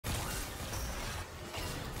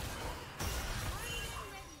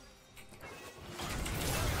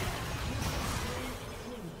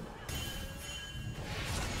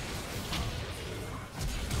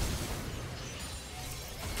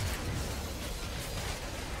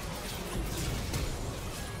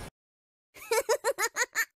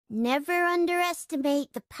Never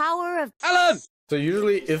underestimate the power of Alan! So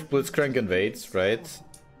usually if Blitzcrank invades, right?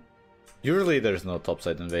 Usually there's no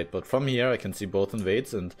topside invade, but from here I can see both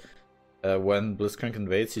invades, and when Blitzcrank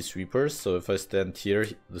invades he sweepers, so if I stand here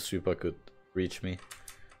the sweeper could reach me.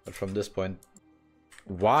 But from this point...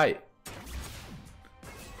 Why?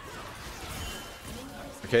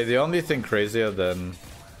 Okay, the only thing crazier than...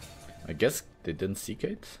 I guess they didn't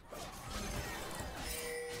seek-ate?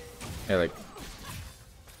 Yeah, like...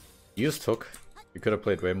 Used hook. You could have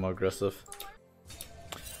played way more aggressive.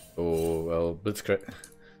 Oh, well, Blitzcrank...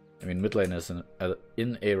 I mean, mid lane is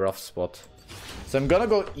in a rough spot. So I'm gonna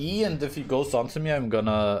go E, and if he goes onto me, I'm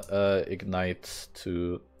gonna ignite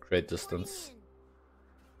to create distance.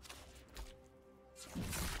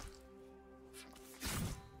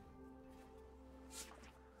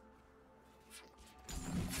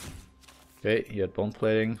 Okay, he had bone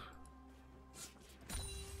plating.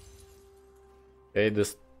 Okay,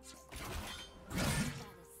 this...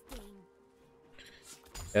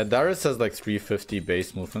 Yeah, Darius has like 350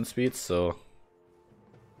 base movement speed, so...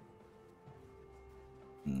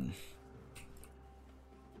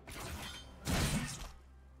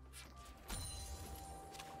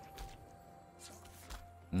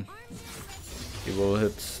 He will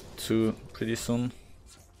hit 2 pretty soon.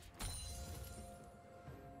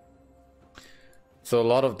 So a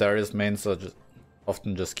lot of Darius mains are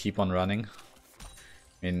often just keep on running.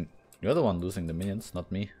 I mean, you're the one losing the minions, not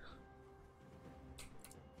me.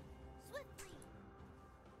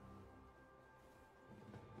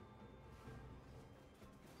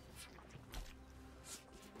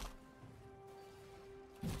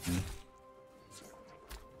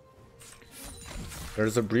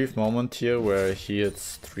 There's a brief moment here where he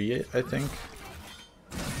hits 3, I think.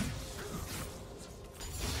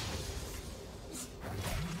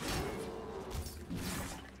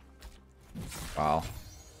 Wow.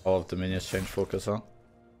 All of the minions change focus, huh?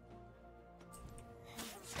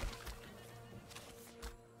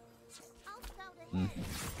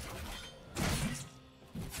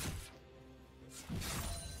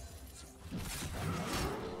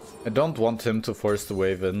 I don't want him to force the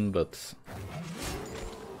wave in, but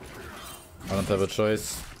I don't have a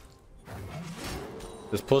choice.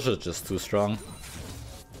 This push is just too strong.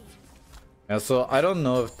 Yeah, so I don't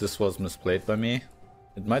know if this was misplayed by me.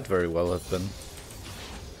 It might very well have been.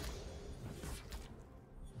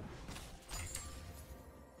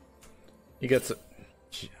 He gets it.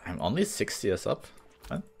 I'm only 60s up.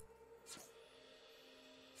 What?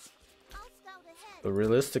 So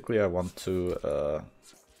realistically, I want to.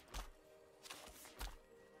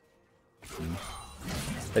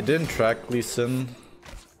 I didn't track Lee Sin.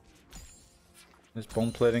 His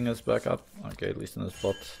bone plating is back up. Okay, at least in his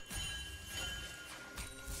bot.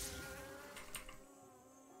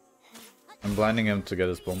 I'm blinding him to get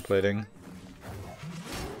his bone plating.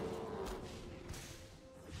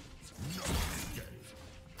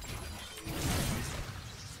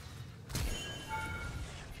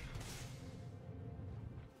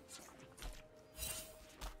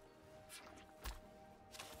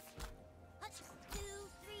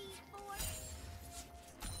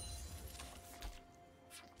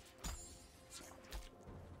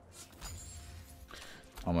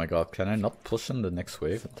 Oh my god, can I not push in the next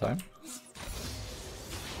wave in time?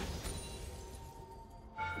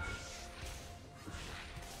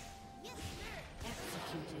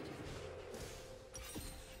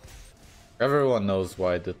 Everyone knows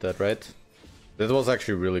why I did that, right? That was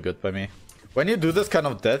actually really good by me. When you do this kind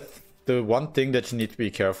of death, the one thing that you need to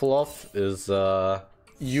be careful of is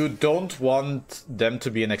you don't want them to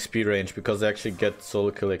be in XP range because they actually get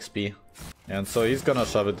solo kill XP. And so he's gonna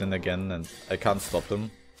shove it in again and I can't stop him.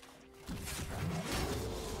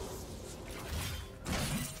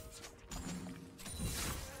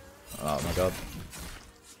 Oh my god.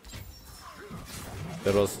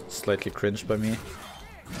 That was slightly cringe by me.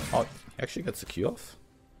 Oh, he actually gets a Q off.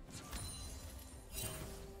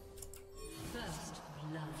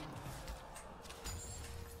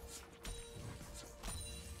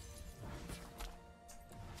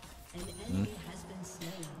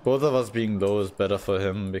 Both of us being low is better for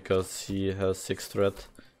him because he has 6 threat.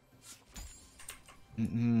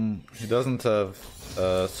 He doesn't have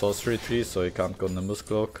sorcery tree, so he can't go Nimbus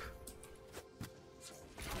Cloak.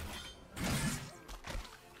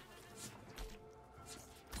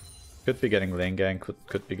 Could be getting lane gank,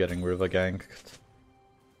 could be getting river ganked.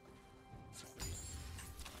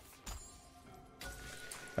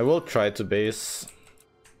 I will try to base.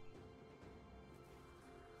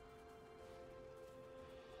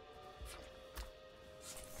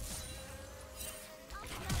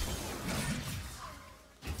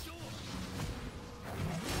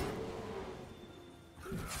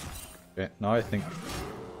 Okay, now I think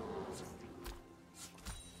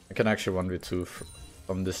I can actually 1v2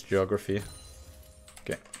 from this geography.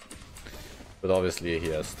 Okay. But obviously he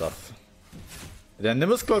has stuff. The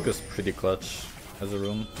Nimbus Cloak is pretty clutch as a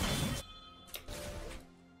rune.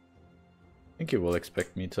 I think he will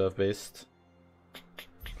expect me to have based.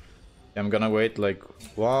 I'm gonna wait like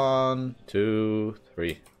 1, 2,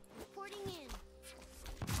 3.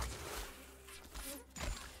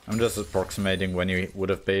 I'm just approximating when he would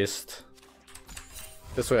have based.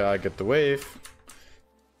 This way I get the wave.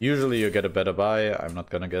 Usually you get a better buy. I'm not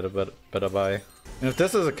gonna get a better buy. And if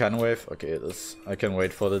this is a can wave, okay, I can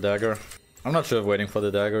wait for the dagger. I'm not sure if waiting for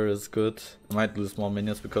the dagger is good. I might lose more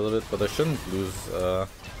minions because of it, but I shouldn't lose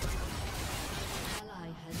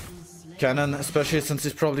cannon, especially since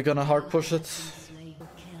he's probably gonna hard push it.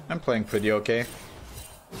 I'm playing pretty okay.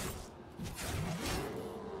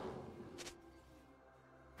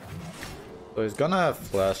 So he's gonna have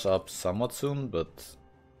flash up somewhat soon, but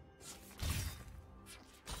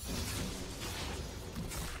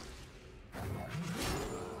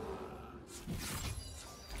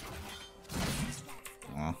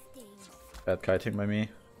bad kiting by me.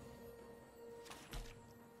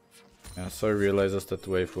 Yeah, so he realizes that the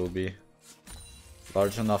wave will be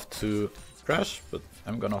large enough to crash, but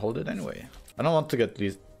I'm gonna hold it anyway. I don't want to get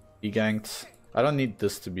de-ganked. I don't need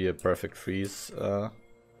this to be a perfect freeze.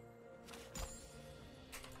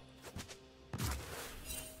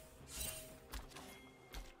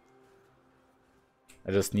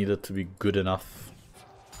 I just need it to be good enough.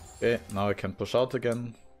 Okay, now I can push out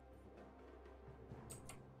again.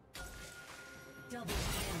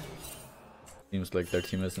 Seems like their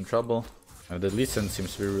team is in trouble. The Lee Sin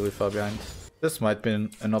seems to be really far behind. This might be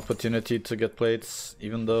an opportunity to get plates,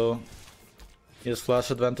 even though he has flash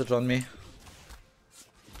advantage on me.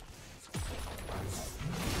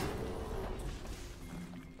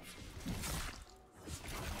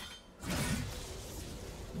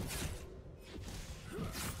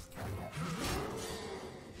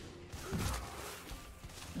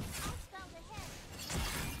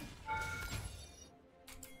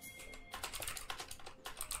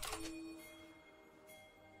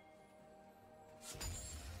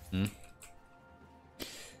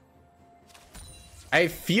 I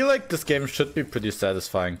feel like this game should be pretty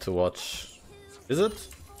satisfying to watch. Is it?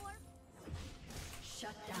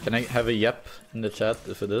 Can I have a yep in the chat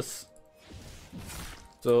if it is?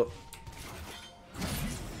 So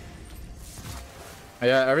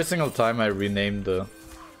yeah, every single time I rename the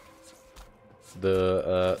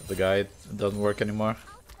guide, it doesn't work anymore.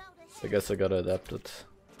 I guess I gotta adapt it.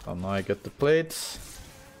 Oh, now I get the plates.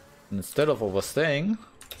 And instead of overstaying,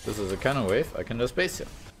 this is a cannon wave, I can just base here.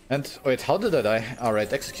 And wait, how did I die?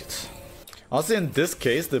 Alright, execute. Honestly, in this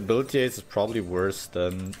case, the ability ace is probably worse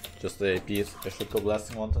than just the AP. I should go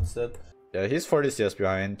blasting one instead. Yeah, he's 40 CS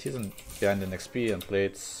behind. He's behind in XP and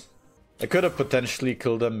plates. I could have potentially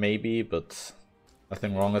killed him, maybe, but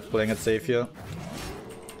nothing wrong with playing it safe here.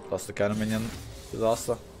 Plus the cannon minion.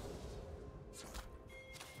 Disaster.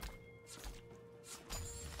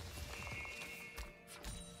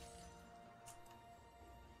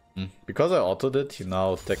 Because I autoed it, he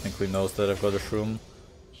now technically knows that I've got a shroom.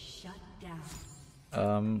 He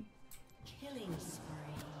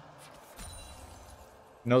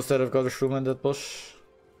knows that I've got a shroom in that bush.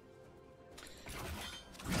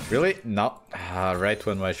 Really? No. Right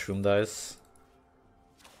when my shroom dies.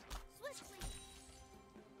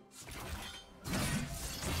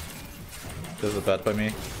 This is bad by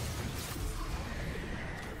me.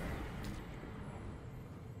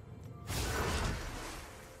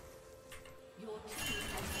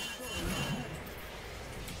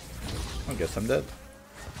 I guess I'm dead.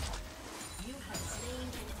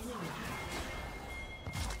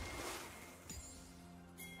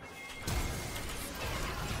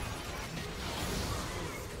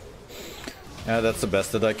 Yeah, that's the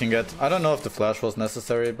best that I can get. I don't know if the flash was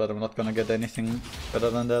necessary, but I'm not gonna get anything better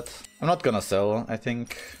than that. I'm not gonna sell, I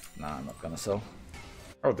think. Nah, I'm not gonna sell.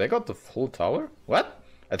 Oh, they got the full tower? What?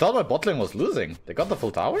 I thought my bot lane was losing. They got the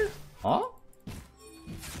full tower? Huh?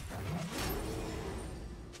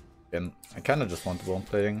 And I kind of just want the bone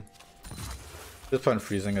plating. This point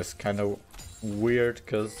freezing is kind of weird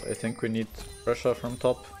because I think we need pressure from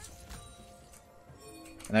top.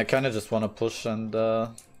 And I kind of just want to push and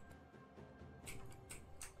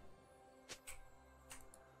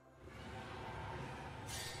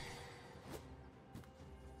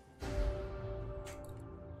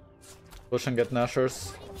push and get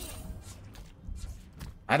Nashers.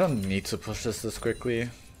 I don't need to push this quickly.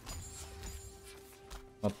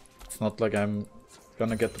 It's not like I'm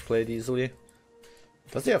gonna get the plate easily.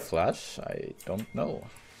 Does he have flash? I don't know.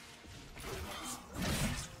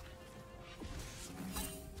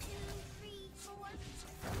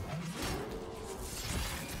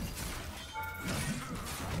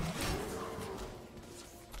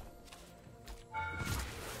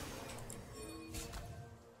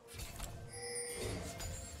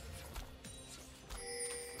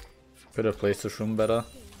 Could have placed the shroom better.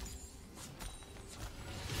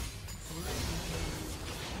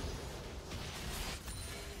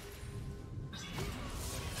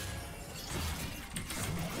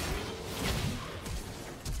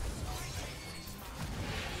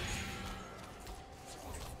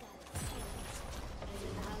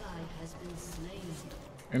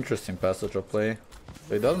 Interesting passage of play.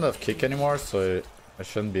 He doesn't have kick anymore, so I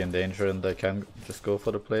shouldn't be in danger and I can just go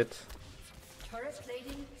for the plate. Turret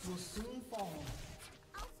plating will soon fall.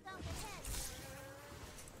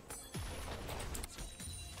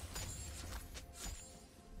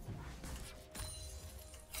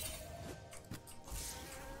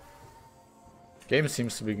 Game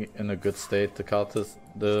seems to be in a good state.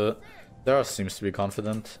 The Darius seems to be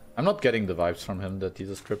confident. I'm not getting the vibes from him that he's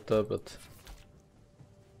a scripter, but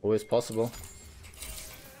always possible.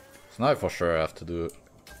 So now for sure I have to do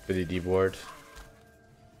PTA board,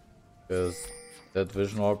 because that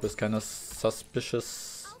vision orb is kind of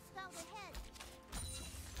suspicious.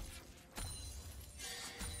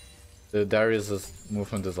 The Darius'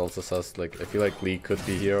 movement is also sus. Like I feel like Lee could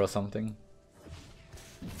be here or something.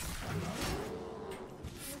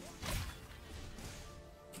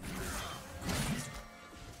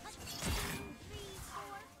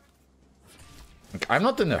 I'm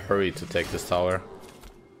not in a hurry to take this tower.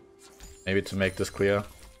 Maybe to make this clear.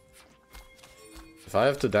 If I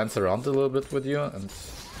have to dance around a little bit with you and...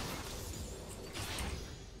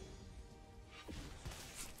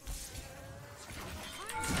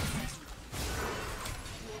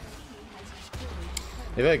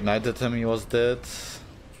 If I ignited him, he was dead.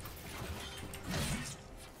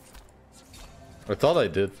 I thought I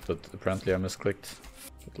did, but apparently I misclicked.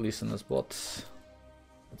 At least in his bot.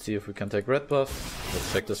 Let's see if we can take red buff.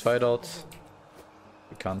 Let's check this fight out.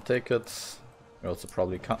 We can't take it. We also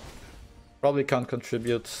probably can't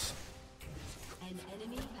contribute. An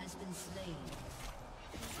enemy has been slain.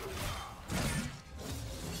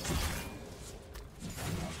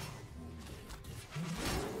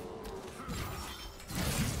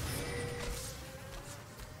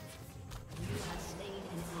 You have slain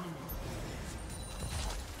an enemy.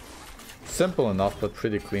 Simple enough, but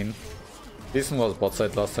pretty clean. Decent was bot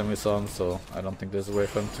side last time we saw him, so I don't think there's a way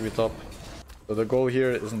for him to be top. So the goal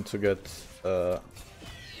here isn't to get the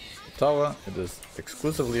tower, it is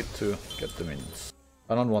exclusively to get the minions.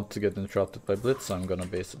 I don't want to get interrupted by blitz, so I'm gonna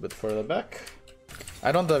base a bit further back.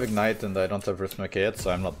 I don't have ignite and I don't have Rhythmic yet,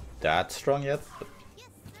 so I'm not that strong yet. But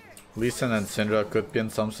Lee Sin and Syndra could be in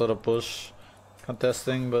some sort of push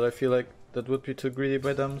contesting, but I feel like that would be too greedy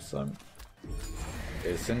by them, so I'm...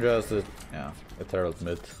 Okay, Syndra is the... yeah, a Herald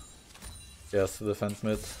mid. He has to defend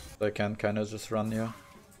mid, so I can kinda just run here.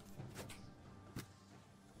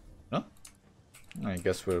 No? I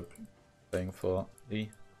guess we're playing for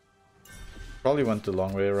Lee. Probably went the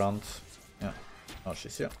long way around. Yeah. Oh,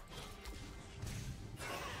 she's here.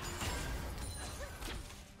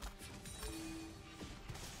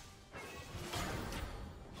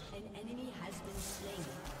 An enemy has been slain.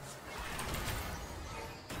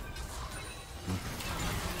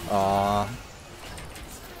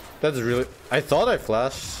 That's really... I thought I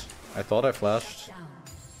flashed.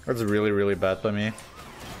 That's really, really bad by me.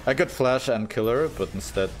 I could flash and kill her, but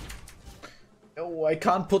instead... Oh, I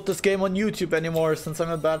can't put this game on YouTube anymore since I'm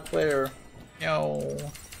a bad player. No.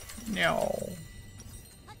 No.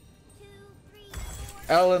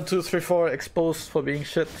 Alan234 exposed for being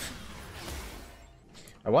shit.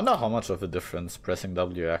 I wonder how much of a difference pressing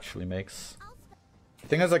W actually makes. The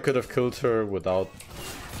thing is, I could have killed her without...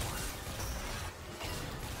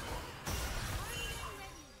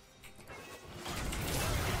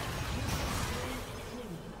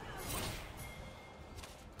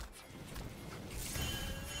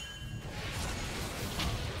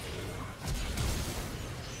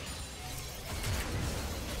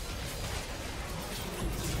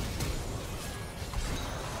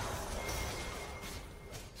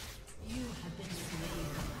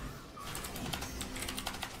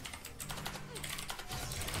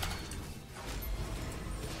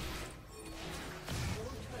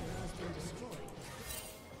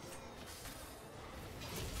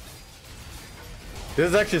 This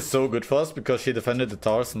is actually so good for us because she defended the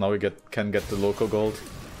tower, so now we can get the local gold.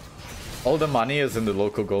 All the money is in the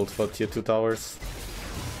local gold for tier 2 towers.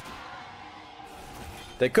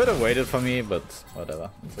 They could have waited for me, but whatever,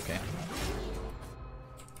 it's okay.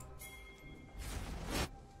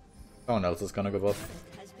 Someone else is gonna go bot.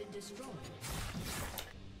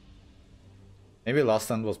 Maybe Last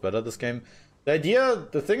Stand was better this game.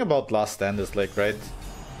 The thing about Last Stand is like, right?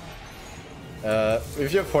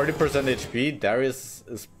 If you have 40% HP, Darius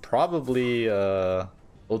is probably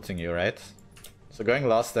ulting you, right? So going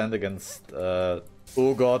last stand against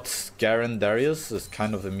oh god, Garen Darius is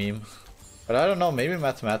kind of a meme. But I don't know, maybe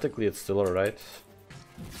mathematically it's still alright.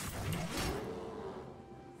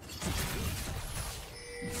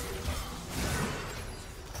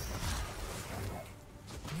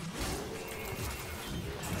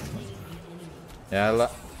 Yeah,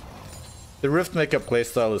 the Riftmaker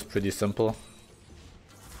playstyle is pretty simple.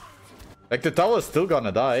 Like, the tower is still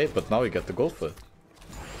gonna die, but now we get the gold for it.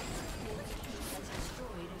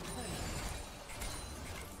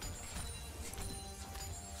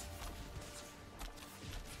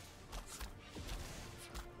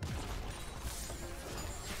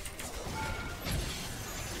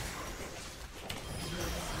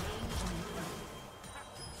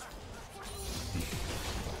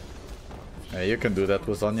 Yeah, you can do that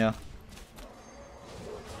with Zhonya.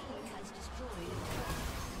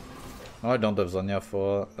 Oh, I don't have Zhonya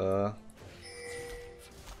for Your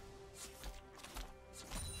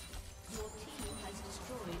team has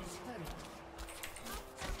destroyed a turret.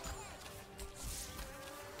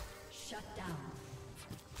 Shut down.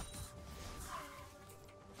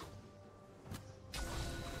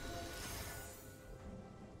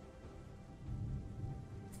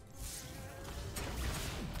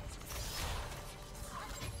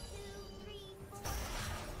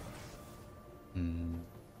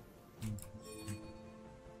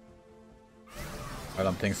 I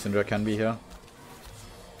don't think Syndra can be here.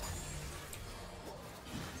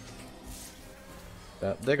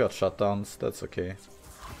 Yeah, they got shutdowns, that's okay.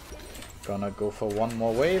 Gonna go for one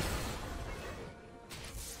more wave.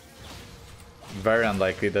 Very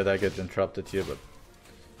unlikely that I get interrupted here, but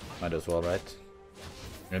might as well, right?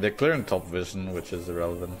 And they're clearing top vision, which is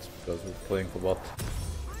irrelevant because we're playing for bot.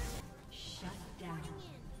 Shut down.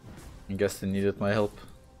 I guess they needed my help.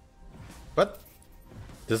 But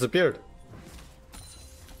disappeared.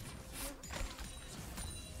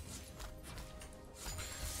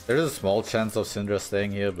 There is a small chance of Syndra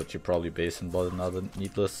staying here, but you probably base and bot another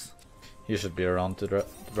needless. He should be around the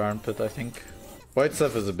Baron pit, I think. Void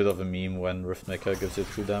Staff is a bit of a meme when Riftmaker gives you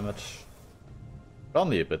true damage.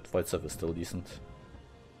 Only a bit, Void Staff is still decent.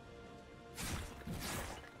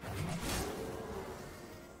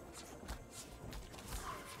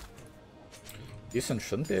 Decent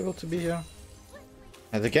shouldn't be able to be here.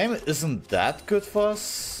 And the game isn't that good for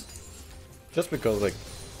us. Just because like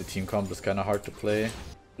the team comp is kinda hard to play.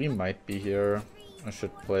 We might be here. I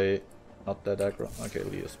should play not that aggro. Okay,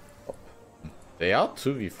 Leah's pop. They are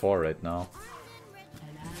 2v4 right now.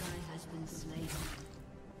 An ally has been slain.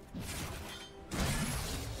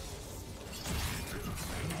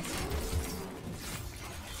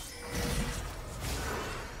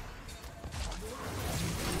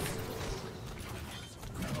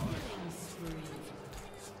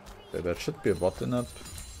 Okay, that should be a bot in it.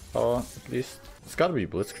 Power, at least. It's gotta be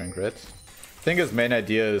Blitzcrank, right? I think his main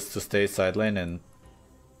idea is to stay side lane and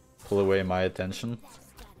pull away my attention.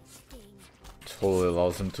 Totally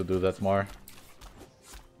allows him to do that more.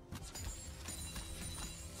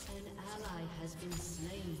 An ally has been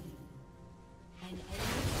slain. An enemy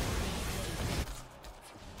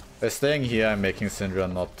By staying here, I'm making Syndra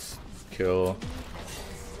not kill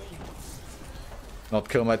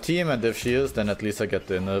my team, and if she is, then at least I get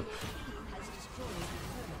the inhib. has destroyed a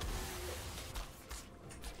turret.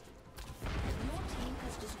 Your team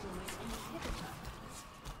has destroyed an inhibitor.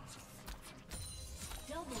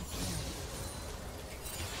 Double kill.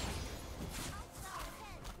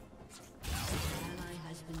 An ally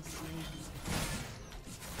has been slain.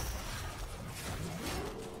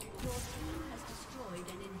 Your team has destroyed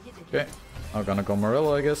an inhibitor. Okay, I'm gonna go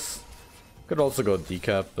Morello, I guess. Could also go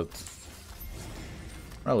Decap, but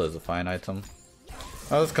Morello is a fine item.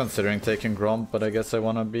 I was considering taking Gromp, but I guess I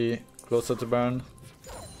wanna be closer to Baron.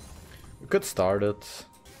 We could start it.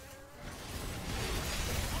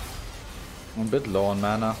 I'm a bit low on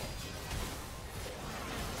mana.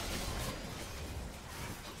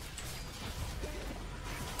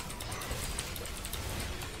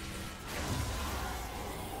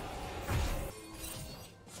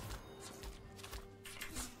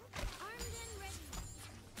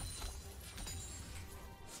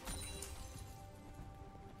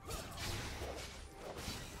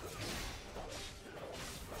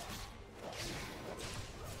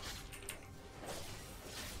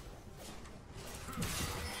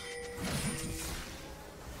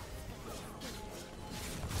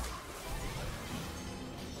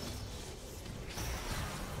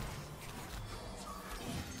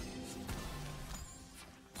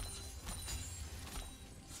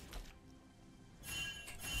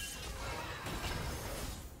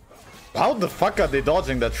 How the fuck are they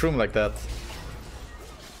dodging that shroom like that?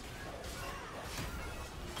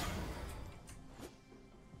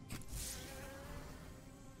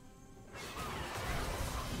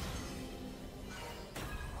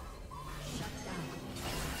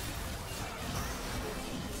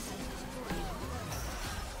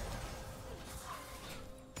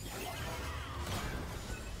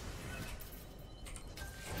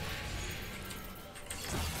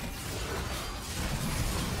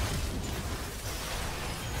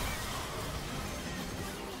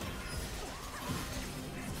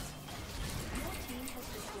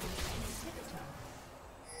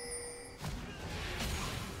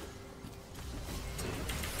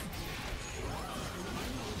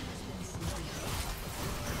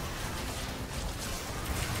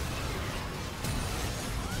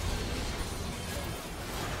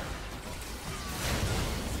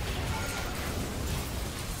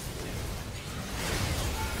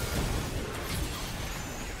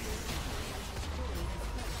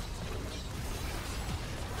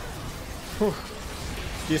 Whew.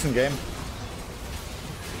 Decent game.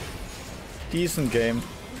 Decent game.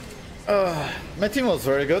 My team was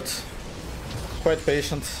very good. Quite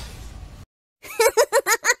patient.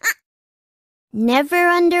 Never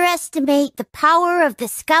underestimate the power of the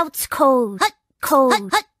Scouts code.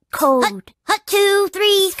 Code. Code. 2,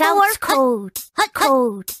 3, 4. Scouts code.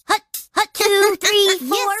 Code. 2, 3,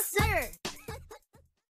 4.